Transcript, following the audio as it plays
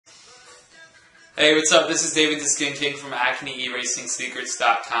Hey, what's up? This is David the Skin King from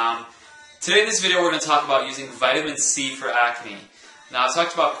AcneErasingSecrets.com. Today in this video we're going to talk about using vitamin C for acne. Now I've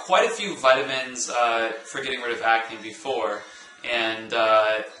talked about quite a few vitamins for getting rid of acne before, and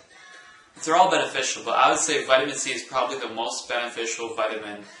they're all beneficial, but I would say vitamin C is probably the most beneficial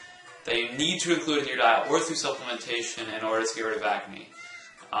vitamin that you need to include in your diet or through supplementation in order to get rid of acne.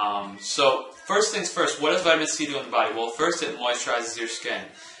 So first things first, what does vitamin C do in the body? Well, first it moisturizes your skin.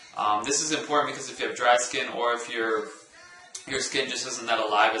 This is important because if you have dry skin or if your skin just isn't that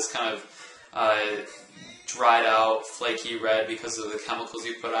alive, it's kind of dried out, flaky, red because of the chemicals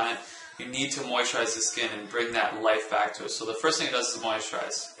you put on it, you need to moisturize the skin and bring that life back to it. So the first thing it does is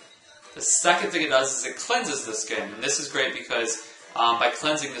moisturize. The second thing it does is it cleanses the skin, and this is great because by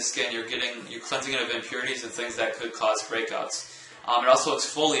cleansing the skin, you're cleansing it of impurities and things that could cause breakouts. It also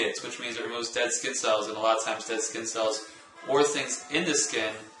exfoliates, which means it removes dead skin cells, and a lot of times dead skin cells or things in the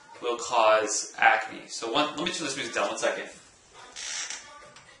skin will cause acne. So let me turn this music down 1 second. I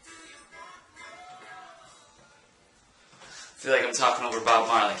feel like I'm talking over Bob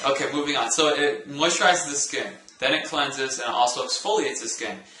Marley. Okay, moving on. So it moisturizes the skin, then it cleanses, and it also exfoliates the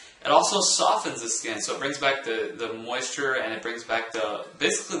skin. It also softens the skin, so it brings back the moisture and it brings back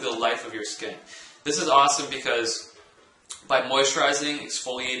basically the life of your skin. This is awesome because by moisturizing,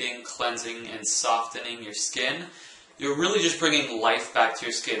 exfoliating, cleansing, and softening your skin, you're really just bringing life back to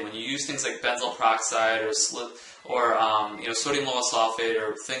your skin. When you use things like benzoyl peroxide or sodium lauryl sulfate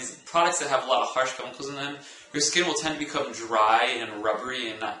or products that have a lot of harsh chemicals in them, your skin will tend to become dry and rubbery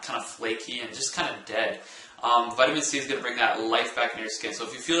and not kind of flaky and just kind of dead. Vitamin C is going to bring that life back in your skin. So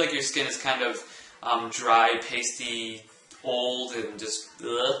if you feel like your skin is kind of dry, pasty, old, and just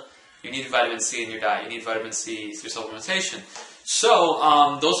you need vitamin C in your diet. You need vitamin C through supplementation. So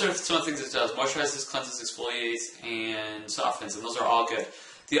those are some of the things it does. Moisturizes, cleanses, exfoliates, and softens, and those are all good.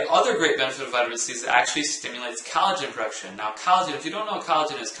 The other great benefit of vitamin C is it actually stimulates collagen production. Now collagen, if you don't know what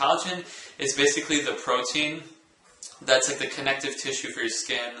collagen is basically the protein that's like the connective tissue for your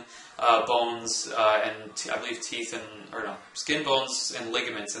skin, bones, and I believe teeth, skin, bones, and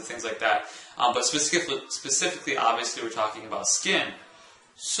ligaments, and things like that. But specifically, obviously, we're talking about skin.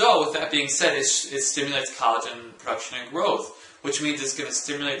 So, with that being said, it stimulates collagen production and growth, which means it's going to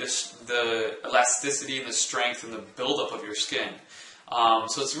stimulate the elasticity and the strength and the buildup of your skin.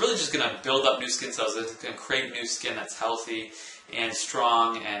 So it's really just going to build up new skin cells. It's going to create new skin that's healthy and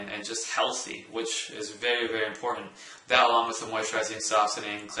strong and just healthy, which is very, very important. That along with the moisturizing,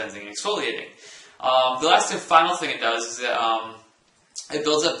 softening, cleansing, and exfoliating. The last and final thing it does is that it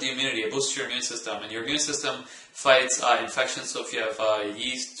builds up the immunity. It boosts your immune system, and your immune system fights infections. So if you have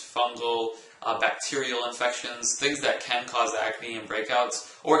yeast, fungal, bacterial infections, things that can cause acne and breakouts,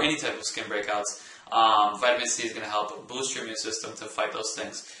 or any type of skin breakouts, vitamin C is going to help boost your immune system to fight those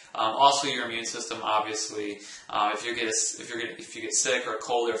things. Also, your immune system, obviously, if you get sick or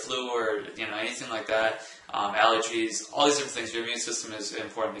cold or flu or anything like that, allergies, all these different things, your immune system is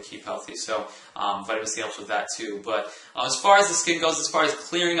important to keep healthy. So vitamin C helps with that too. But as far as the skin goes, as far as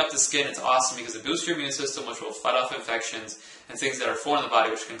clearing up the skin, it's awesome because it boosts your immune system, which will fight off infections and things that are foreign in the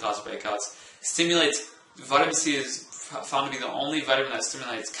body, which can cause breakouts. Vitamin C is found to be the only vitamin that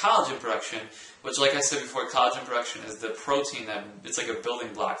stimulates collagen production, which, like I said before, collagen production is the protein it's like a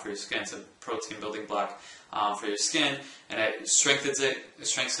building block for your skin. It's a protein building block for your skin, and it strengthens the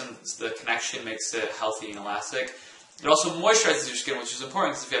connection, makes it healthy and elastic. It also moisturizes your skin, which is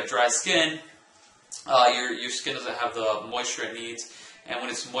important because if you have dry skin, your skin doesn't have the moisture it needs, and when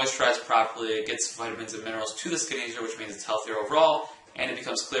it's moisturized properly, it gets vitamins and minerals to the skin easier, which means it's healthier overall, and it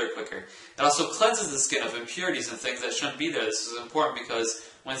becomes clear quicker. It also cleanses the skin of impurities and things that shouldn't be there. This is important because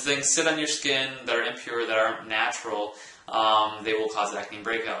when things sit on your skin that are impure, that aren't natural, they will cause acne and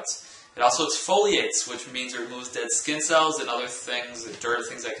breakouts. It also exfoliates, which means it removes dead skin cells and other things, dirt,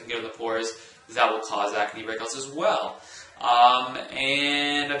 things that can get in the pores, that will cause acne breakouts as well.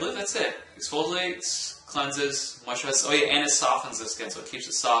 And I believe that's it. Exfoliates, cleanses, moisturizes, and it softens the skin, so it keeps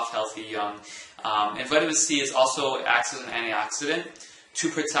it soft, healthy, young. And vitamin C also acts as an antioxidant to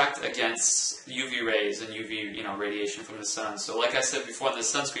protect against UV rays and UV radiation from the sun. So like I said before in the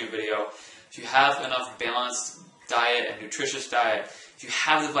sunscreen video, if you have enough balanced diet and nutritious diet, if you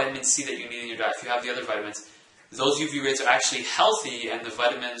have the vitamin C that you need in your diet, if you have the other vitamins, those UV rays are actually healthy, and the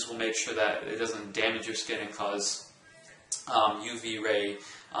vitamins will make sure that it doesn't damage your skin and cause UV ray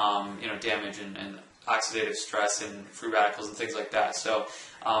damage and oxidative stress and free radicals and things like that. So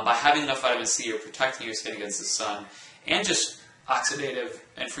by having enough vitamin C, you're protecting your skin against the sun and just oxidative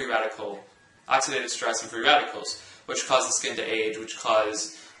stress and free radicals, which cause the skin to age, which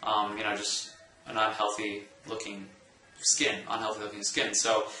cause just an unhealthy looking skin, unhealthy looking skin.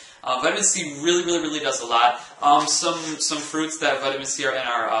 So vitamin C really does a lot. Some fruits that vitamin C are in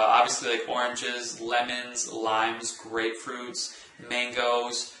are obviously like oranges, lemons, limes, grapefruits,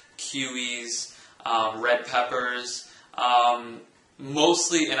 mangoes, kiwis, red peppers.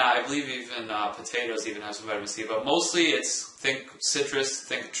 Mostly, and I believe even potatoes even have some vitamin C, but mostly it's, think citrus,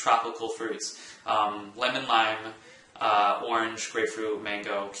 think tropical fruits. Lemon, lime, orange, grapefruit,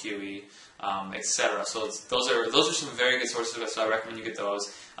 mango, kiwi, etc. So those are some very good sources of it, so I recommend you get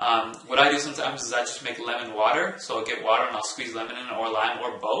those. What I do sometimes is I just make lemon water, so I'll get water and I'll squeeze lemon in it, or lime,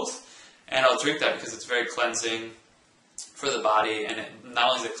 or both, and I'll drink that because it's very cleansing for the body, and it not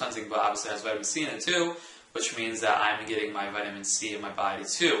only is it cleansing, but obviously has vitamin C in it too, which means that I'm getting my vitamin C in my body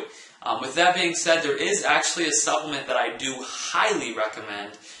too. With that being said, there is actually a supplement that I do highly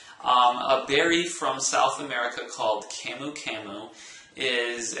recommend. A berry from South America called camu.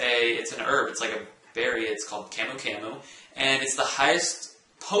 It's an herb. It's like a berry. It's called camu, and it's the highest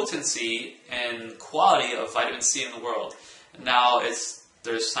potency and quality of vitamin C in the world. Now,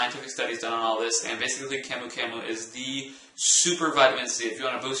 there's scientific studies done on all this, and basically camu is the super vitamin C. If you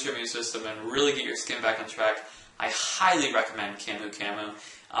want to boost your immune system and really get your skin back on track, I highly recommend camu.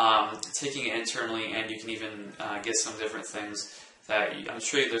 Taking it internally, and you can even get some different things that I'm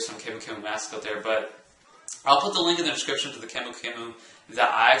sure there's some camu masks out there, but I'll put the link in the description to the camu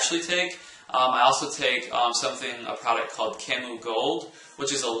that I actually take. I also take a product called Camu Gold,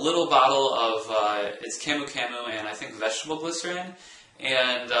 which is a little bottle of, it's camu and I think vegetable glycerin,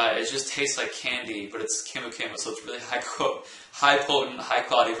 and it just tastes like candy, but it's camu, so it's really high potent, high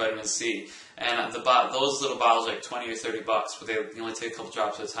quality vitamin C. And those little bottles are like 20 or 30 bucks, but you only take a couple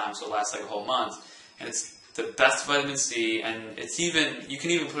drops at a time, so it lasts like a whole month. And it's the best vitamin C, and you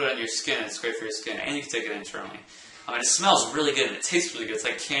can even put it on your skin. It's great for your skin, and you can take it internally. I mean, it smells really good, and it tastes really good. It's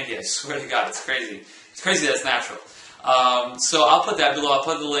like candy, I swear to God, it's crazy. It's crazy that it's natural. So I'll put that below. I'll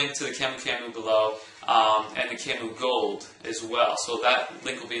put the link to the camu below, and the Camu Gold as well. So that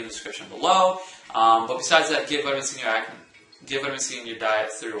link will be in the description below. But besides that, get vitamin C in your diet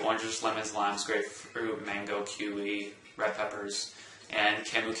through oranges, lemons, limes, grapefruit, mango, kiwi, red peppers, and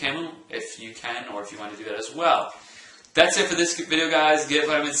camu if you can, or if you want to do that as well. That's it for this video, guys. Get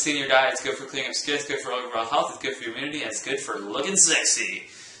vitamin C in your diet. It's good for cleaning up skin. It's good for overall health. It's good for your immunity. And it's good for looking sexy.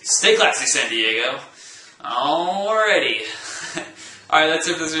 Stay classy, San Diego. Alrighty. Alright, that's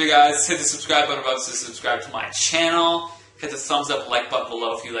it for this video, guys. Hit the subscribe button above to subscribe to my channel. Hit the thumbs up, like button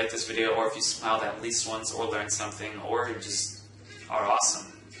below if you like this video, or if you smiled at least once, or learned something, or just are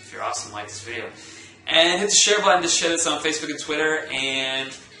awesome. If you're awesome, like this video. And hit the share button to share this on Facebook and Twitter.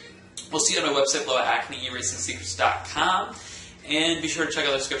 And we'll see you on my website below at acneeracingsecrets.com. And be sure to check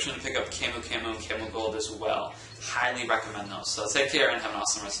out the description to pick up Camu and Camu Gold as well. Highly recommend those. So take care and have an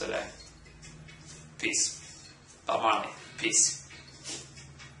awesome rest of the day. Peace. Bob Marley. Peace.